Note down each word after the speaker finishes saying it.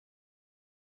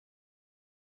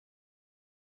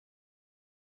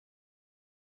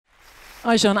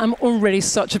Aijan, I'm already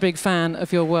such a big fan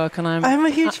of your work, and I'm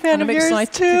a huge fan of yours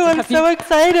too. I'm so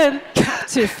excited.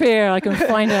 Captive here, I can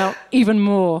find out even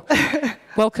more.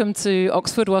 Welcome to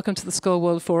Oxford. Welcome to the Skoll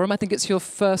World Forum. I think it's your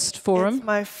first forum. It's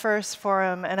my first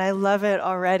forum, and I love it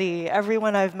already.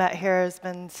 Everyone I've met here has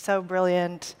been so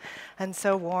brilliant and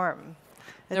so warm.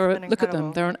 Look at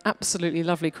them. They're an absolutely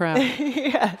lovely crowd.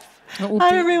 Yes.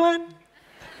 Hi, everyone.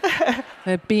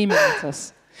 They're beaming at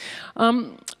us.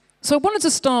 So I wanted to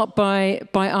start by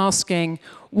asking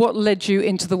what led you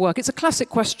into the work. It's a classic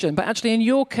question, but actually in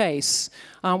your case,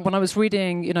 when I was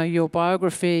reading your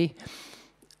biography,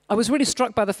 I was really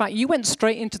struck by the fact you went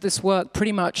straight into this work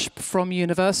pretty much from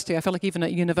university. I felt like even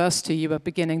at university you were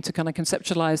beginning to kind of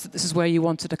conceptualize that this is where you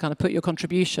wanted to kind of put your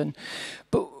contribution.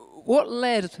 But what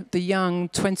led the young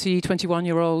 20,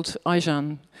 21-year-old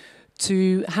Aijan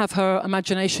to have her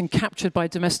imagination captured by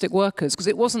domestic workers? Because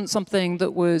it wasn't something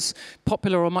that was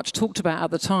popular or much talked about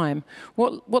at the time.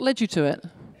 What led you to it?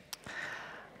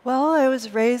 Well, I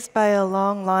was raised by a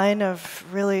long line of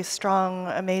really strong,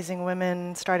 amazing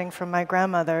women, starting from my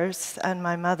grandmothers and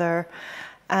my mother.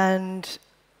 And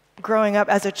growing up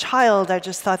as a child, I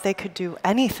just thought they could do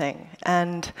anything.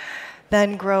 And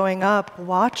then growing up,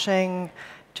 watching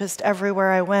just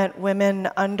everywhere I went, women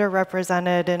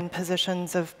underrepresented in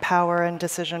positions of power and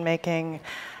decision-making,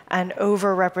 and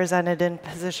overrepresented in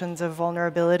positions of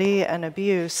vulnerability and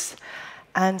abuse.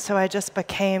 And so I just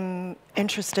became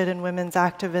interested in women's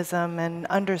activism and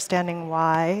understanding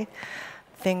why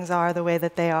things are the way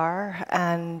that they are.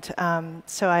 And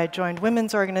so I joined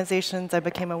women's organizations. I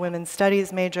became a women's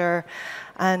studies major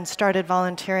and started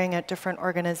volunteering at different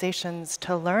organizations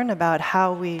to learn about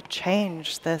how we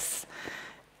change this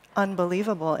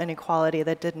unbelievable inequality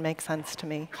that didn't make sense to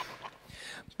me.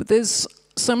 But there's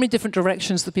so many different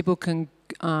directions that people can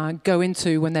go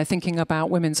into when they're thinking about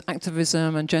women's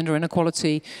activism and gender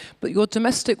inequality. But your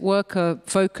domestic worker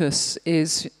focus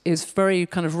is very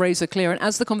kind of razor clear. And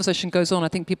as the conversation goes on, I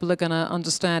think people are going to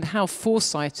understand how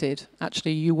foresighted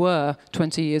actually you were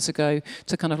 20 years ago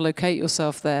to kind of locate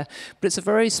yourself there. But it's a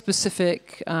very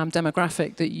specific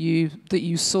demographic that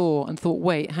you saw and thought,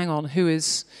 wait, hang on, who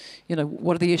is,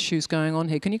 what are the issues going on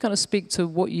here? Can you kind of speak to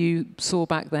what you saw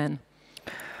back then?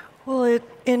 Well,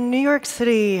 in New York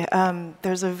City,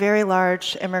 there's a very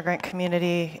large immigrant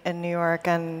community in New York,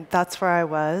 and that's where I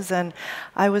was. And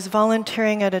I was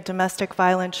volunteering at a domestic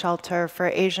violence shelter for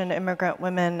Asian immigrant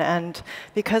women. And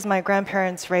because my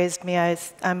grandparents raised me,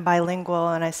 I'm bilingual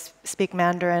and I speak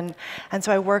Mandarin. And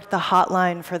so I worked the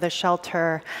hotline for the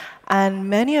shelter. And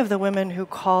many of the women who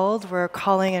called were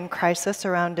calling in crisis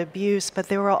around abuse, but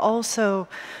they were also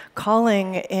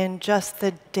calling in just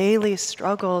the daily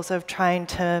struggles of trying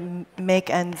to make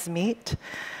ends meet,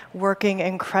 working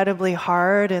incredibly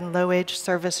hard in low-wage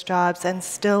service jobs and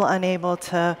still unable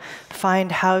to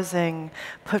find housing,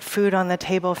 put food on the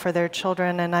table for their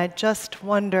children. And I just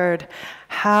wondered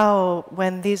how,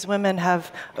 when these women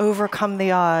have overcome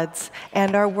the odds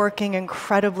and are working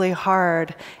incredibly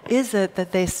hard, is it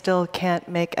that they still can't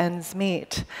make ends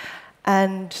meet?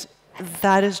 And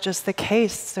that is just the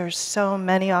case. There's so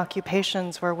many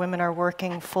occupations where women are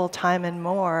working full-time and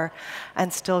more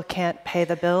and still can't pay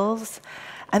the bills.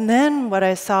 And then what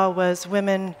I saw was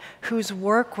women whose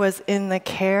work was in the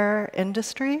care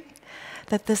industry,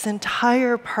 that this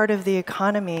entire part of the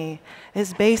economy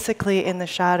is basically in the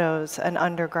shadows and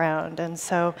underground. And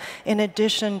so in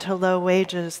addition to low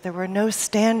wages, there were no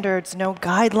standards, no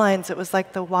guidelines. It was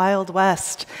like the Wild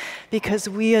West, because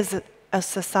we as a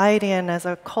society and as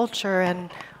a culture and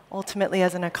ultimately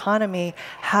as an economy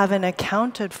haven't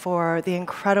accounted for the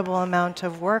incredible amount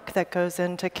of work that goes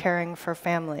into caring for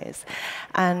families.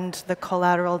 And the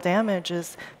collateral damage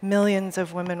is millions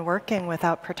of women working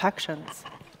without protections.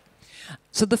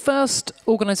 So the first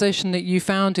organization that you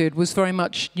founded was very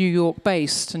much New York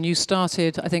based, and you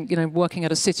started, I think, working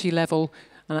at a city level,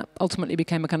 and that ultimately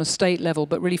became a kind of state level,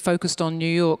 but really focused on New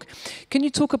York. Can you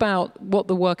talk about what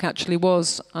the work actually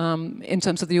was in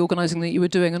terms of the organizing that you were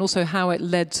doing, and also how it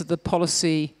led to the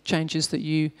policy changes that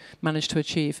you managed to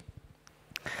achieve?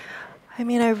 I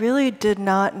mean, I really did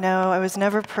not know. I was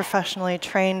never professionally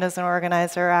trained as an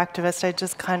organizer or activist. I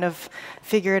just kind of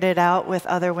figured it out with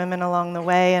other women along the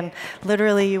way. And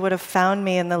literally, you would have found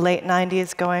me in the late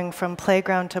 90s going from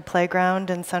playground to playground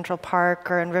in Central Park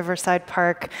or in Riverside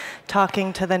Park,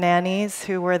 talking to the nannies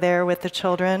who were there with the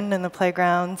children in the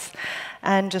playgrounds,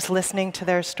 and just listening to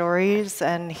their stories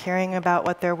and hearing about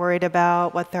what they're worried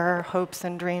about, what their hopes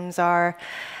and dreams are,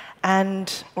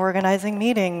 and organizing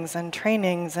meetings and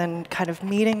trainings and kind of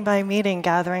meeting by meeting,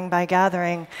 gathering by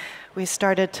gathering, we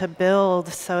started to build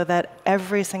so that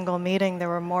every single meeting there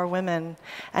were more women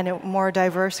and more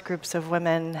diverse groups of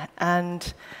women.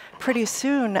 And pretty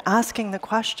soon asking the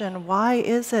question, why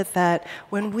is it that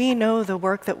when we know the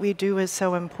work that we do is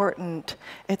so important,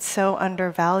 it's so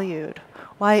undervalued?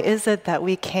 Why is it that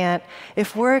we can't,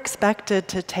 if we're expected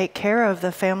to take care of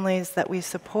the families that we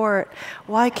support,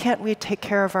 why can't we take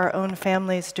care of our own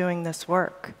families doing this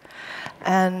work?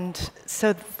 And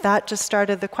so that just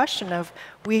started the question of,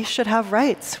 we should have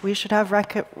rights, we should have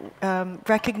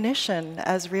recognition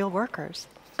as real workers.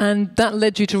 And that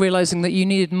led you to realizing that you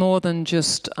needed more than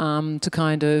just to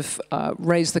kind of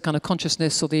raise the kind of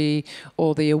consciousness or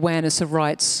the awareness of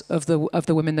rights of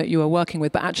the women that you were working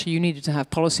with, but actually you needed to have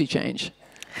policy change.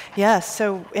 Yes,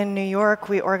 so in New York,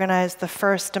 we organized the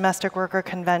first domestic worker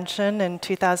convention in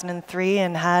 2003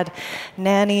 and had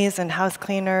nannies and house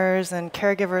cleaners and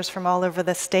caregivers from all over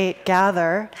the state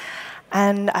gather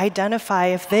and identify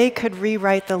if they could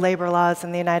rewrite the labor laws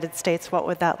in the United States, what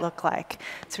would that look like?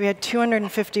 So we had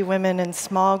 250 women in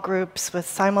small groups with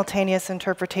simultaneous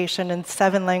interpretation in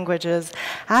 7 languages,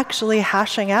 actually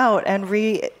hashing out and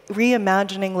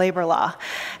reimagining labor law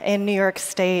in New York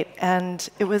State. And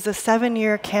it was a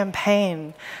 7-year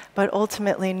campaign, but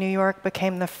ultimately New York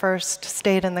became the first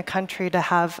state in the country to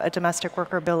have a domestic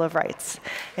worker bill of rights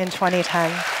in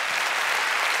 2010.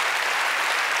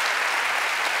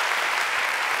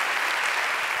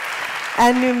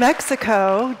 And New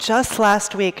Mexico, just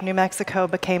last week, New Mexico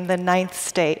became the 9th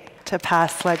state to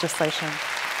pass legislation.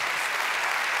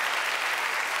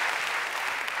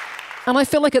 And I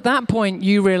feel like at that point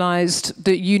you realized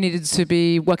that you needed to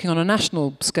be working on a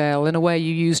national scale. In a way,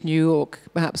 you used New York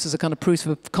perhaps as a kind of proof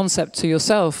of concept to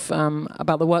yourself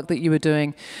about the work that you were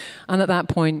doing. And at that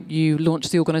point, you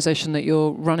launched the organization that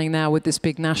you're running now with this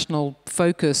big national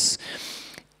focus.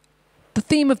 The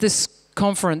theme of this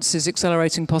conference is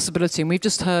accelerating possibility, and we've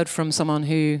just heard from someone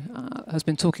who has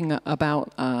been talking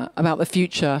about the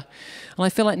future. And I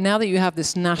feel like now that you have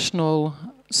this national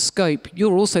scope,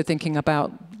 you're also thinking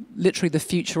about literally the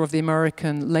future of the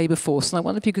American labor force. And I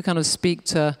wonder if you could kind of speak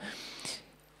to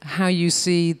how you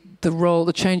see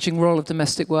the changing role of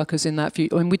domestic workers in that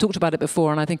future. I mean, we talked about it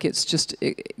before, and I think it's just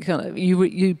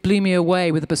you blew me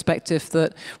away with a perspective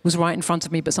that was right in front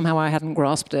of me, but somehow I hadn't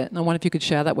grasped it. And I wonder if you could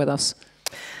share that with us.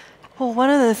 Well,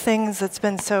 one of the things that's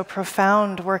been so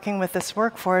profound working with this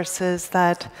workforce is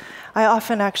that I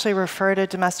often actually refer to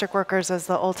domestic workers as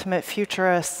the ultimate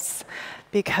futurists,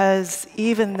 because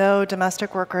even though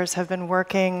domestic workers have been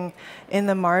working in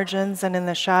the margins and in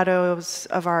the shadows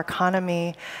of our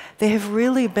economy, they have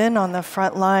really been on the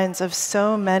front lines of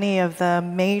so many of the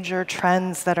major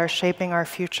trends that are shaping our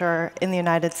future in the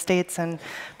United States and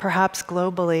perhaps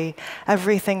globally.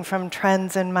 Everything from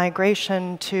trends in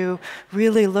migration to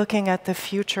really looking at the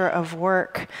future of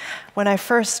work. When I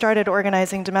first started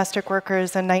organizing domestic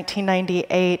workers in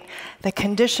 1998, the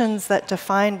conditions that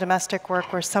defined domestic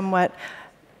work were somewhat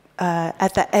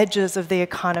at the edges of the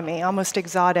economy, almost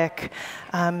exotic,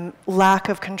 lack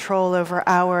of control over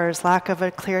hours, lack of a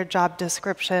clear job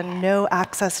description, no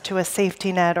access to a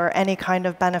safety net or any kind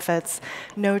of benefits,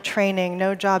 no training,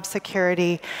 no job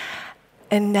security.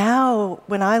 And now,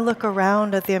 when I look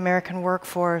around at the American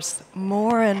workforce,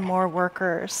 more and more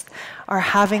workers are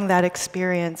having that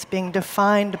experience, being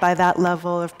defined by that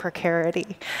level of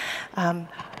precarity.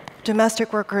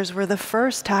 Domestic workers were the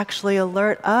first to actually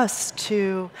alert us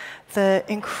to the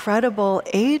incredible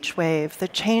age wave, the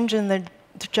change in the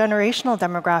generational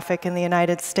demographic in the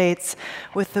United States,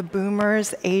 with the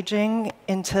boomers aging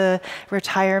into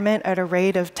retirement at a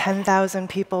rate of 10,000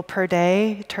 people per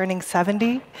day, turning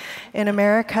 70 in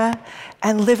America,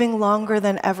 and living longer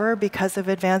than ever because of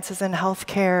advances in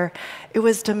healthcare. It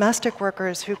was domestic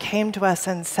workers who came to us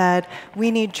and said, we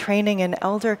need training in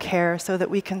elder care so that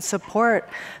we can support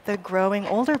the growing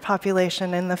older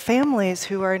population and the families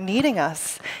who are needing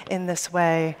us in this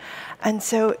way. And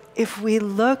so if we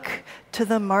look to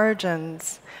the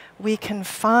margins, we can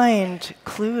find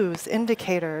clues,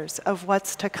 indicators of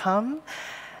what's to come,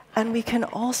 and we can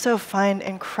also find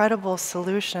incredible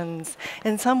solutions.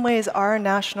 In some ways, our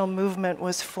national movement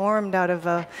was formed out of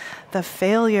the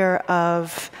failure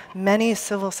of many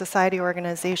civil society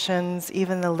organizations,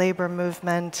 even the labor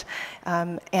movement,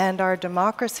 and our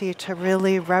democracy to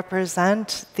really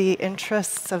represent the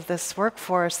interests of this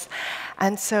workforce.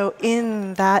 And so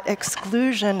in that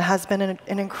exclusion has been an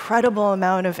incredible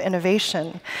amount of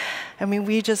innovation. I mean,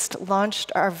 we just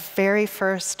launched our very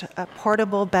first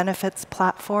portable benefits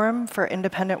platform for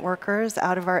independent workers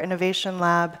out of our innovation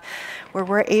lab, where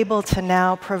we're able to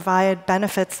now provide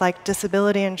benefits like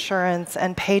disability insurance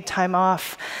and paid time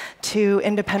off to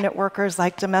independent workers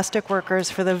like domestic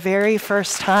workers for the very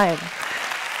first time.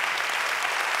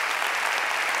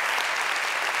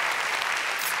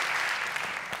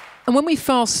 And when we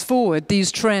fast forward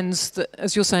these trends, that,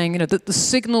 as you're saying, that the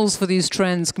signals for these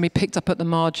trends can be picked up at the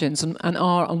margins and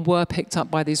are and were picked up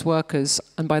by these workers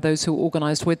and by those who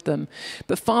organized with them.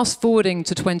 But fast forwarding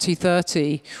to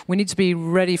 2030, we need to be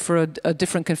ready for a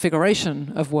different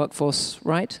configuration of workforce,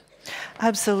 right?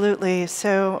 Absolutely.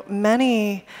 So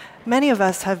many of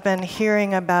us have been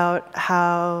hearing about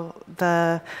how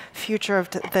the future of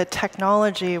the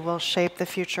technology will shape the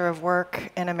future of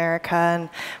work in America, and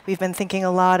we've been thinking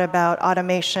a lot about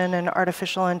automation and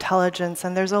artificial intelligence,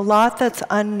 and there's a lot that's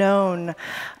unknown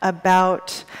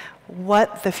about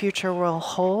what the future will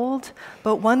hold.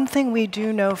 But one thing we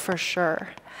do know for sure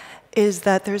is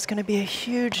that there's going to be a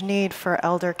huge need for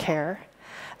elder care,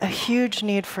 a huge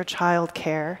need for child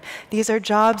care. These are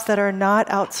jobs that are not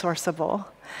outsourceable,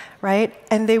 right?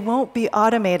 And they won't be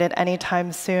automated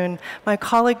anytime soon. My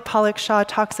colleague Palak Shah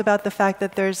talks about the fact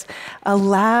that there's a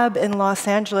lab in Los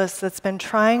Angeles that's been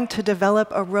trying to develop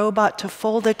a robot to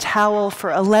fold a towel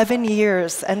for 11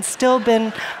 years and still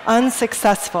been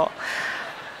unsuccessful.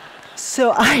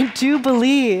 So I do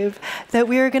believe that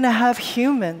we are going to have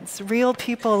humans, real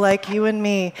people like you and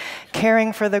me,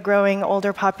 caring for the growing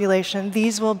older population.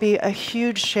 These will be a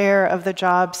huge share of the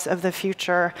jobs of the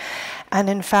future.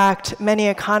 And in fact, many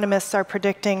economists are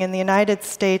predicting in the United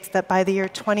States that by the year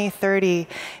 2030,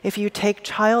 if you take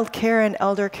child care and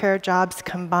elder care jobs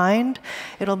combined,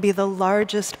 it'll be the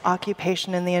largest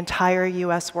occupation in the entire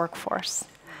US workforce.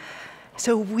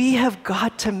 So we have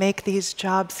got to make these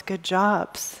jobs good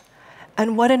jobs.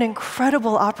 And what an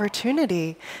incredible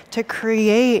opportunity to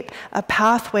create a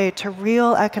pathway to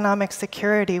real economic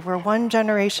security where one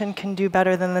generation can do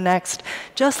better than the next,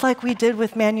 just like we did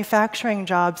with manufacturing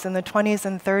jobs in the 20s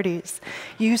and 30s.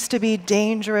 Used to be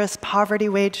dangerous poverty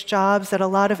wage jobs that a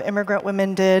lot of immigrant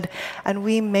women did, and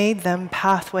we made them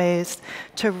pathways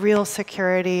to real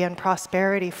security and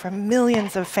prosperity for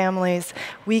millions of families.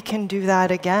 We can do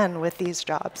that again with these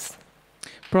jobs.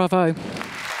 Bravo.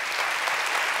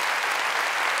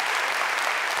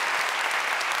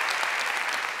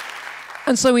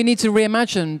 And so we need to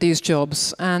reimagine these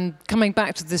jobs. And coming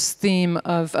back to this theme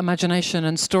of imagination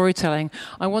and storytelling,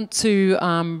 I want to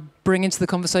bring into the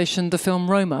conversation the film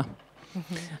Roma.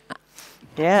 Mm-hmm.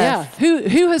 Yes. Yeah.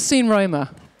 Who has seen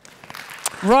Roma?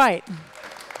 Right.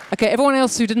 Okay, everyone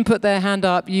else who didn't put their hand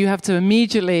up, you have to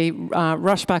immediately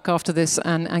rush back after this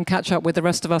and catch up with the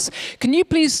rest of us. Can you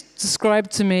please describe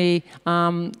to me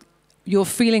your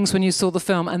feelings when you saw the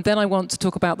film, and then I want to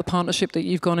talk about the partnership that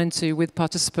you've gone into with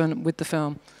Participant with the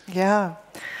film. Yeah.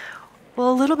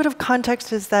 Well, a little bit of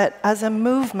context is that as a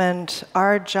movement,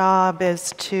 our job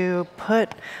is to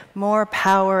put more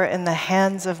power in the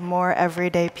hands of more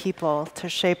everyday people to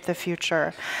shape the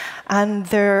future. And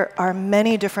there are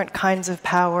many different kinds of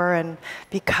power, and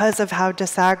because of how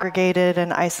disaggregated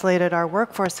and isolated our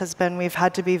workforce has been, we've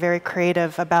had to be very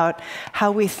creative about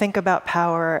how we think about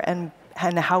power and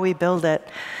how we build it.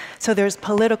 So there's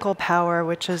political power,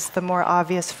 which is the more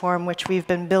obvious form, which we've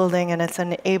been building, and it's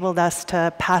enabled us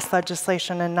to pass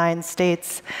legislation in 9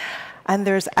 states. And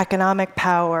there's economic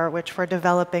power, which we're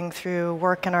developing through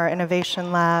work in our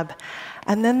innovation lab.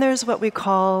 And then there's what we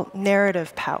call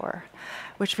narrative power,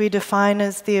 which we define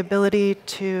as the ability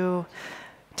to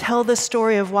tell the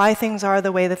story of why things are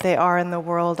the way that they are in the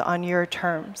world on your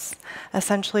terms.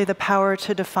 Essentially, the power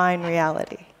to define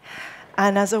reality.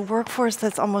 And as a workforce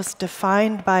that's almost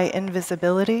defined by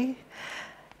invisibility,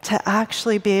 to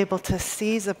actually be able to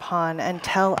seize upon and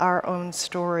tell our own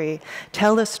story,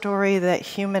 tell a story that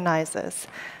humanizes,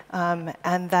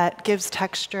 and that gives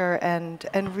texture and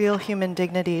real human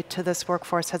dignity to this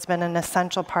workforce has been an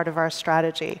essential part of our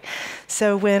strategy.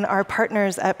 So when our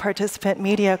partners at Participant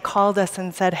Media called us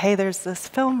and said, hey, there's this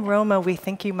film, Roma, we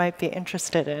think you might be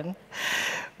interested in,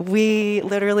 we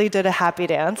literally did a happy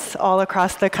dance all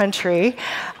across the country.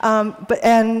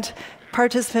 And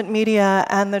Participant Media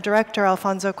and the director,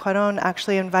 Alfonso Cuarón,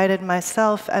 actually invited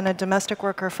myself and a domestic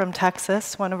worker from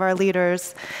Texas, one of our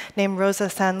leaders, named Rosa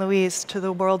San Luis, to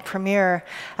the world premiere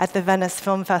at the Venice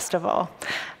Film Festival.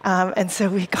 And so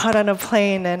we got on a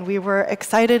plane, and we were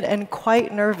excited and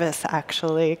quite nervous,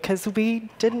 actually, because we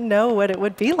didn't know what it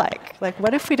would be like. Like,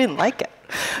 what if we didn't like it?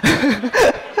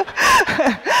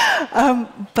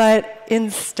 But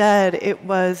instead, it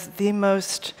was the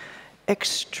most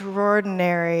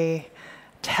extraordinary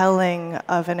telling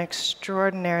of an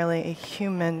extraordinarily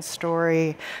human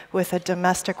story with a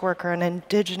domestic worker, an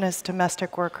indigenous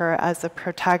domestic worker as the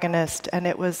protagonist, and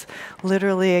it was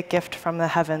literally a gift from the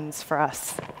heavens for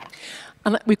us.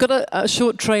 And we've got a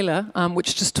short trailer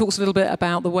which just talks a little bit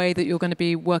about the way that you're going to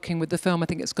be working with the film. I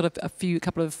think it's got a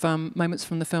couple of moments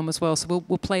from the film as well, so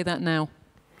we'll play that now.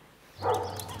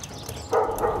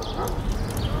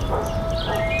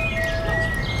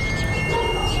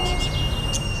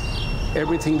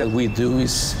 Everything that we do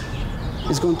is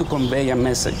going to convey a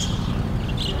message.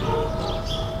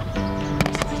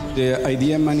 The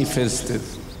idea manifested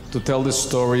to tell the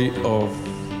story of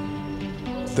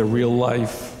the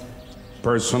real-life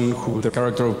person who the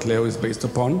character of Cleo is based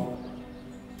upon.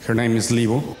 Her name is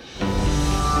Livo.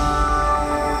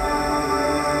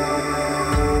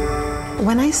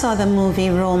 When I saw the movie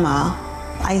Roma,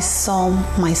 I saw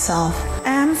myself.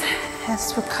 And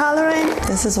as for coloring,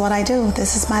 this is what I do.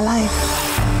 This is my life.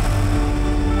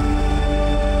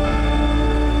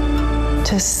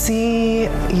 To see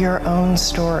your own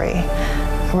story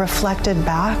reflected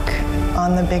back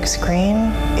on the big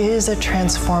screen is a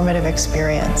transformative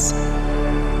experience.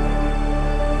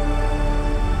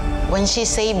 When she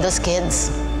saved those kids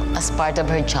as part of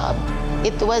her job,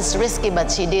 it was risky,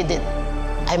 but she did it.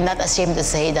 I'm not ashamed to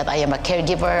say that I am a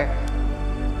caregiver,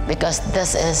 because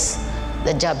this is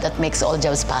the job that makes all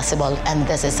jobs possible, and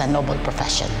this is a noble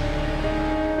profession.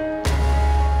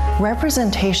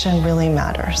 Representation really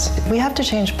matters. We have to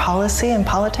change policy and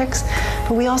politics,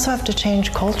 but we also have to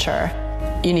change culture.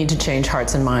 You need to change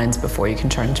hearts and minds before you can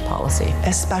change policy.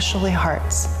 Especially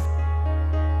hearts.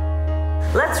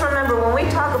 Let's remember, when we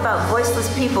talk about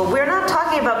voiceless people, we're not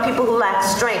talking about people who lack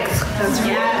strength. That's right.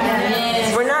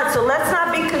 Yes. We're not, so let's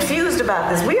not be confused about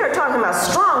this. We are talking about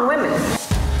strong women.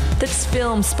 This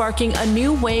film sparking a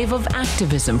new wave of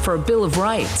activism for a Bill of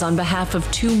Rights on behalf of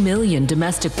 2 million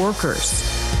domestic workers.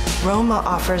 Roma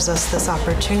offers us this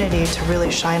opportunity to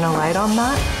really shine a light on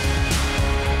that.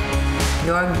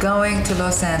 You're going to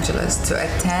Los Angeles to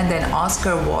attend an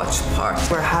Oscar watch party.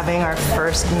 We're having our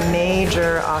first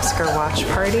major Oscar watch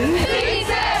party.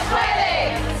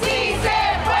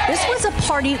 This was a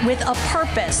party with a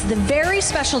purpose. The very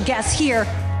special guests here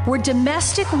were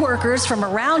domestic workers from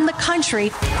around the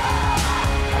country,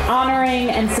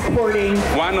 honoring and supporting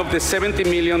one of the 70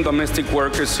 million domestic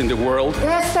workers in the world.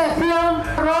 Este film,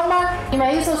 Roma, y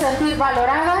me hizo sentir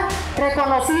valorada,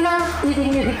 reconocida y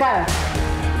dignificada.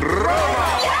 Roma!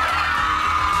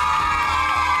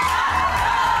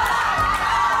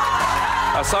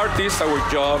 As artists, our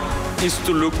job is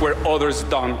to look where others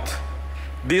don't.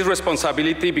 This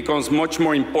responsibility becomes much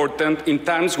more important in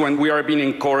times when we are being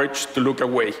encouraged to look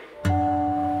away.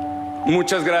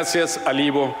 Muchas gracias,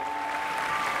 Alivo.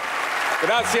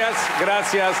 Gracias,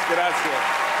 gracias,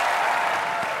 gracias.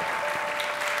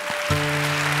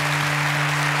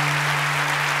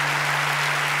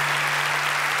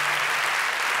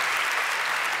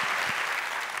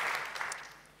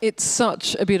 It's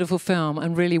such a beautiful film,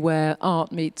 and really where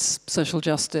art meets social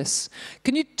justice.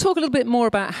 Can you talk a little bit more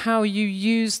about how you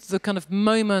used the kind of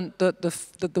moment that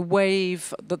the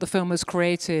wave that the film was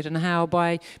created, and how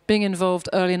by being involved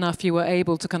early enough you were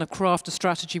able to kind of craft a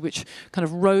strategy which kind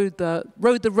of rode the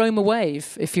Roma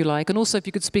wave, if you like, and also if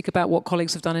you could speak about what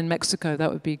colleagues have done in Mexico,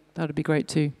 that would be great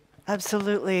too.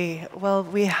 Absolutely. Well,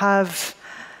 we have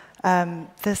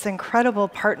this incredible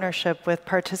partnership with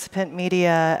Participant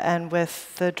Media and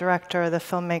with the director, the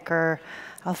filmmaker,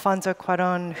 Alfonso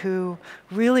Cuarón, who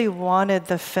really wanted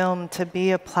the film to be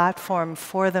a platform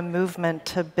for the movement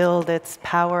to build its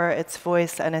power, its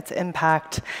voice, and its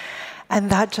impact. And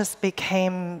that just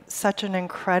became such an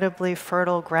incredibly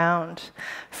fertile ground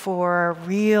for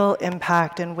real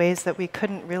impact in ways that we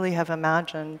couldn't really have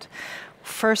imagined.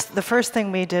 The first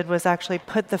thing we did was actually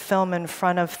put the film in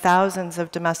front of thousands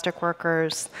of domestic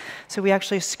workers. So we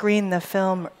actually screened the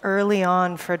film early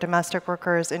on for domestic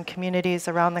workers in communities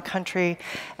around the country,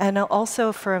 and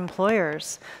also for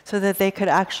employers, so that they could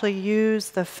actually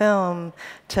use the film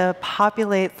to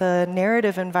populate the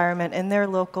narrative environment in their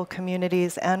local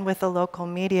communities and with the local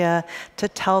media to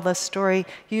tell the story,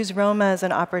 use Roma as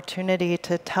an opportunity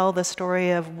to tell the story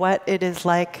of what it is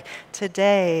like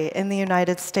today in the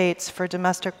United States for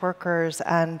domestic workers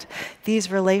and these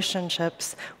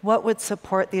relationships. What would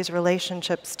support these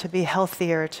relationships to be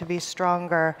healthier, to be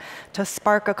stronger, to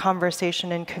spark a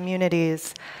conversation in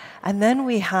communities? And then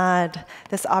we had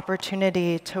this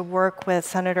opportunity to work with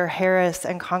Senator Harris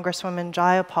and Congresswoman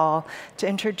Jayapal to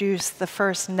introduce the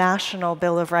first national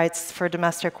Bill of Rights for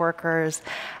domestic workers.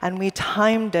 And we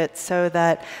timed it so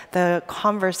that the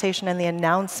conversation and the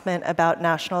announcement about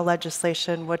national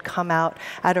legislation would come out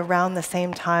at around the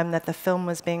same time that the film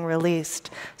was being released,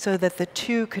 so that the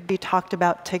two could be talked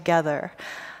about together.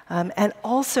 And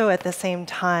also at the same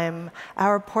time,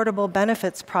 our portable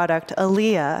benefits product,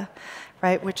 Aaliyah,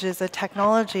 right, which is a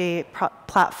technology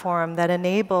platform that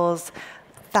enables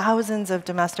thousands of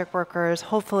domestic workers,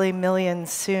 hopefully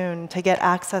millions soon, to get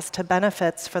access to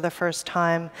benefits for the first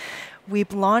time.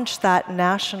 We've launched that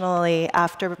nationally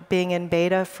after being in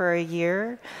beta for a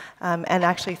year, and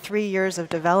actually 3 years of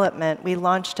development. We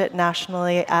launched it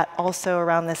nationally at also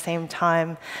around the same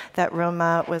time that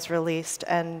Roma was released,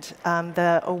 and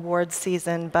the awards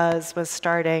season buzz was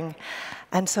starting.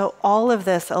 And so all of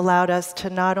this allowed us to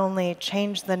not only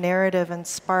change the narrative and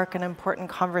spark an important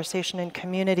conversation in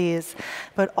communities,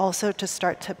 but also to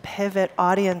start to pivot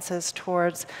audiences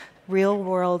towards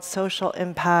real-world social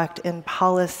impact in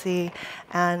policy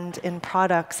and in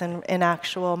products and in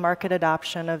actual market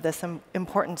adoption of this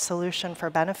important solution for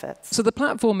benefits. So the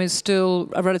platform is still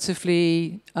a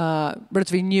relatively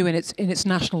new in its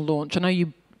national launch. I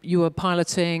know you were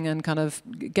piloting and kind of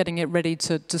getting it ready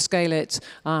to scale it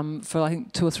for, I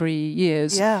think, 2 or 3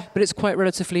 years. Yeah. But it's quite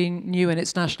relatively new in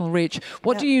its national reach.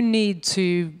 What do you need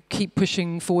to keep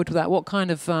pushing forward with that? What kind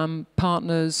of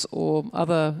partners or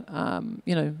other,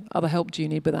 other help do you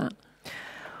need with that?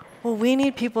 Well, we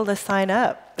need people to sign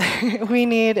up. We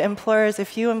need employers.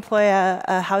 If you employ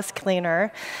a house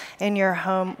cleaner in your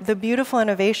home, the beautiful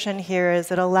innovation here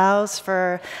is it allows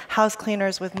for house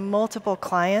cleaners with multiple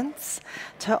clients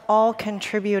to all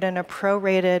contribute in a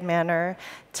prorated manner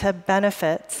to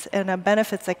benefits in a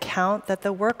benefits account that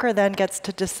the worker then gets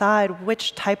to decide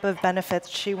which type of benefits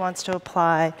she wants to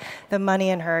apply the money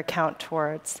in her account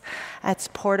towards. It's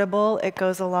portable. It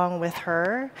goes along with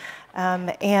her.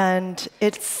 And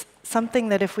it's something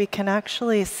that if we can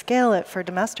actually scale it for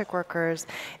domestic workers,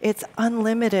 it's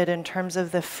unlimited in terms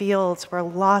of the fields where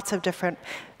lots of different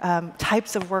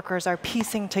types of workers are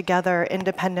piecing together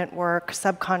independent work,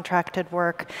 subcontracted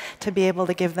work, to be able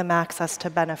to give them access to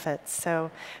benefits. So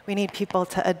we need people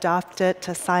to adopt it,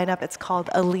 to sign up. It's called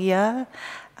Aaliyah,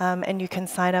 and you can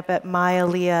sign up at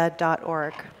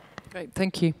myaaliyah.org. Great,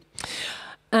 thank you.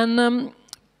 And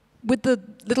with the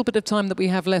little bit of time that we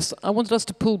have left, I wanted us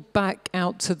to pull back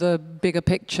out to the bigger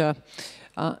picture.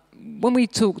 When we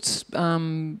talked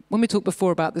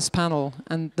before about this panel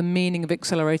and the meaning of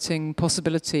accelerating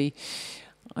possibility,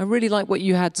 I really like what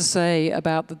you had to say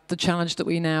about the challenge that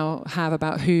we now have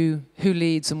about who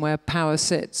leads and where power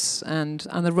sits, and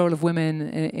the role of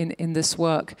women in this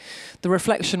work. The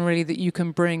reflection really that you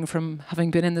can bring from having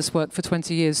been in this work for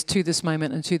 20 years to this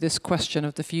moment and to this question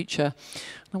of the future.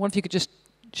 I wonder if you could just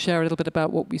share a little bit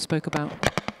about what we spoke about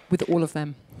with all of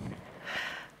them.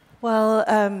 Well,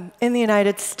 in the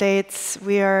United States,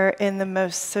 we are in the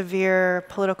most severe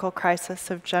political crisis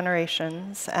of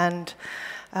generations. And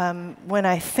when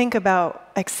I think about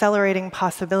accelerating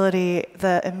possibility,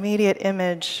 the immediate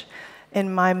image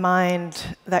in my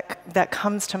mind that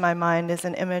comes to my mind is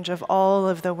an image of all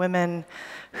of the women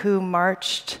who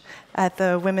marched at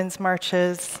the women's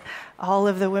marches, all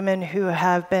of the women who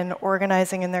have been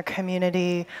organizing in their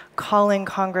community, calling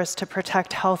Congress to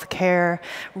protect health care,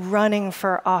 running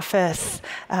for office,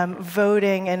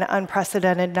 voting in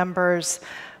unprecedented numbers,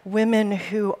 women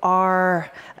who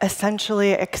are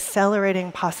essentially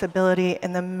accelerating possibility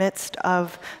in the midst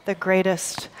of the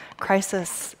greatest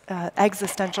crisis,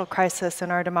 existential crisis in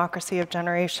our democracy of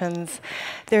generations.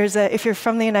 If you're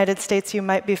from the United States, you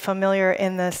might be familiar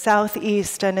in the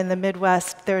Southeast and in the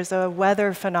Midwest, there's a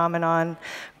weather phenomenon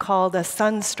called a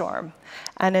sunstorm.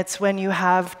 And it's when you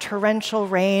have torrential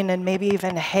rain and maybe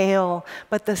even hail,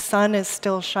 but the sun is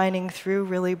still shining through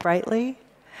really brightly.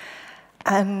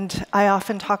 And I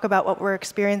often talk about what we're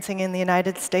experiencing in the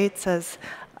United States as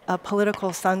a political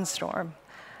sunstorm.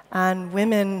 And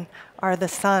women are the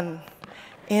sun,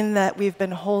 in that we've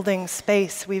been holding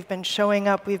space, we've been showing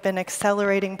up, we've been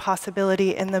accelerating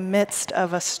possibility in the midst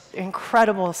of an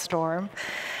incredible storm.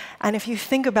 And if you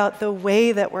think about the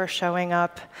way that we're showing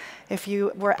up, if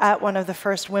you were at one of the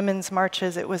first women's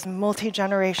marches, it was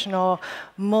multi-generational,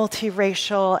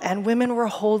 multiracial, and women were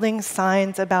holding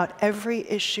signs about every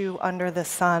issue under the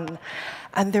sun.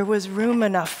 And there was room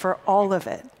enough for all of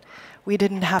it. We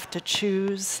didn't have to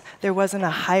choose. There wasn't a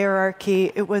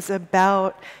hierarchy. It was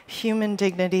about human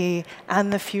dignity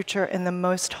and the future in the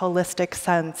most holistic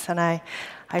sense. And I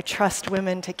I trust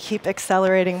women to keep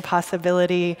accelerating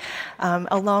possibility.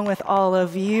 Along with all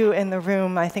of you in the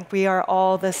room, I think we are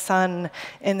all the sun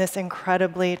in this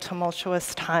incredibly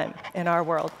tumultuous time in our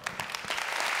world.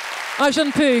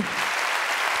 Ajahn Poo,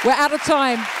 we're out of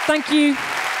time. Thank you.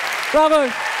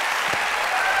 Bravo.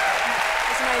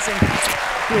 That's amazing.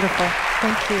 Beautiful.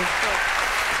 Thank you.